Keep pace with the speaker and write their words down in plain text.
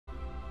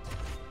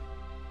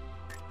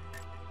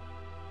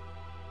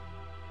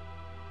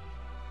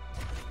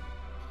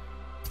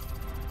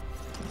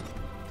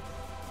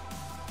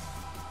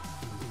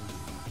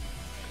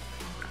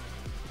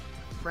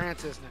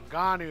Francis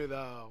Ngannou,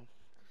 though.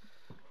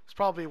 There's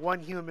probably one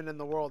human in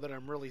the world that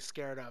I'm really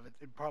scared of.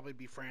 It'd probably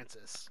be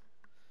Francis.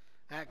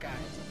 That guy.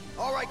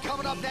 All right,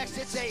 coming up next,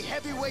 it's a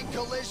heavyweight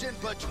collision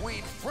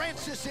between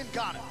Francis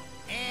Ngannou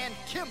and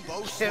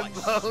Kimbo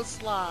Slice.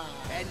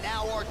 And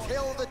now our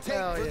tail of the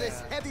tape for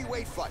this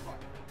heavyweight fight.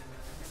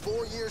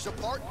 4 years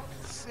apart,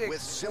 6'4",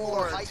 with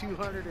similar height.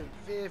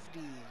 250.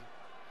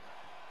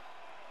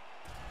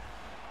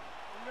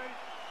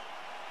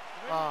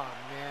 Oh,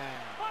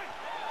 man.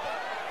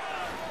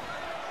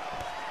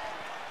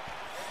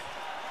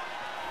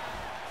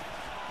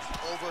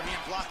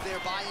 Overhand block there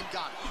by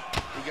Ngannou.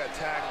 He got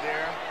tagged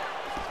there.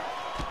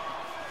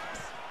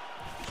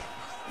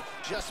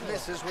 Just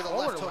misses with a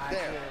left hook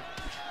there.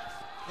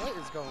 What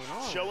is going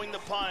on? Showing the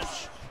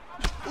punch.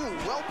 Ooh,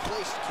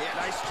 well-placed kick.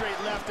 Nice straight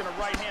left and a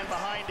right hand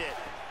behind it.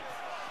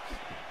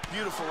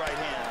 Beautiful right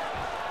hand.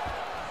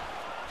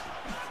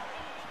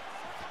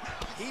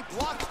 He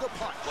blocks the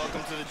punch.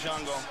 Welcome to the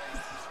jungle.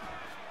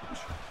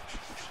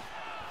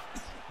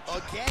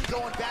 Again,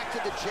 going back to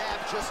the jab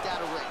just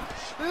out of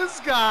range. This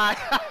guy.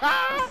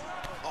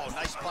 Oh,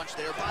 nice punch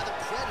there by the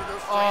Predator.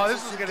 Oh,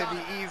 this is going to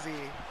be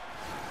easy.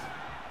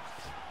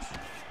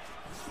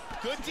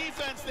 Good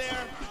defense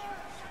there.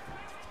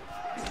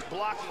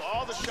 Blocking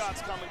all the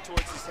shots coming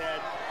towards his head.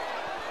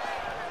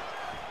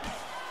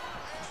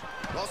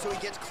 Also, he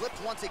gets clipped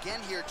once again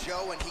here,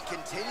 Joe, and he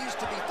continues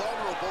to be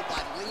vulnerable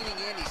by leaning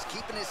in. He's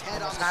keeping his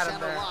head on the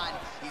center line.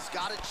 He's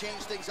got to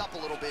change things up a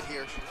little bit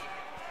here.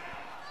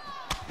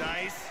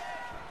 Nice.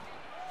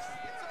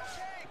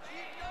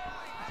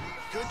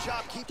 Good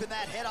job keeping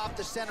that head off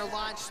the center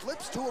line.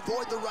 Slips to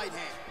avoid the right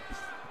hand.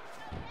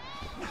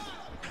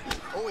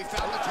 Oh, he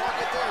found the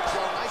target there,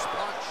 Joe. Nice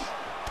punch.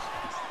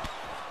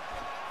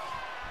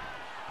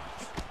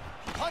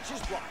 Punch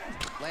is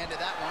blocked. Landed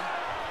that one.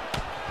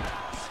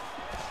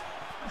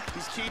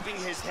 He's keeping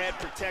his head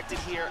protected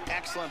here.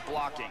 Excellent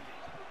blocking.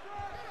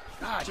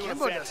 God, doing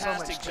Kimbo a does so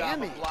fantastic much job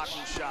damage. of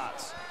blocking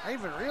shots. I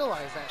didn't even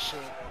realize that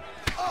shit.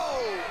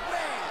 Oh,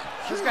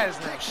 man. This guy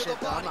doesn't have shit,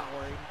 though. I'm not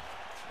worried.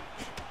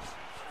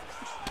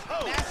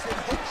 Oh. Massive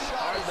hook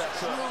shot is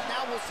true.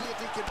 Now we'll see if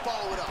he can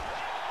follow it up.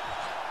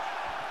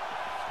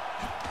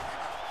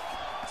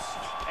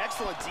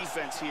 Excellent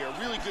defense here.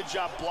 Really good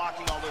job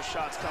blocking all those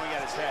shots coming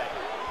at his head.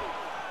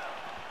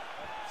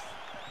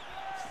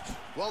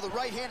 Well, the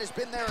right hand has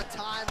been there at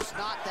times,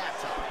 not that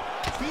time.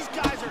 These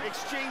guys are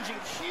exchanging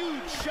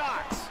huge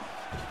shots.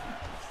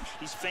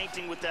 He's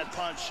feinting with that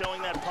punch,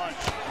 showing that punch.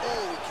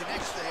 Oh, he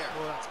connects there.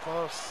 Oh, that's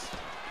close.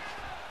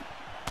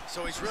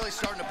 So he's really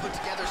starting to put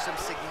together some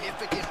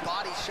significant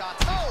body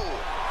shots. Oh!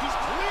 He's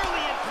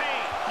clearly in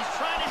pain. He's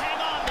trying to hang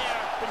on there,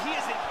 but he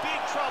is in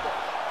big trouble.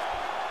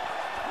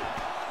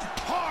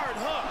 Hard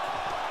hook.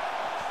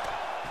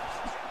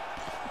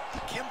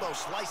 Kimbo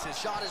Slice's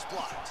shot is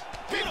blocked.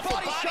 Beautiful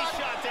body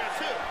shot there,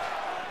 too.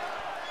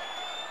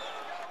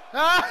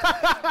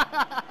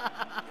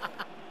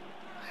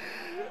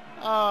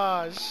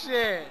 Oh,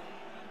 shit.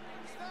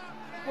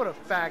 What a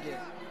faggot.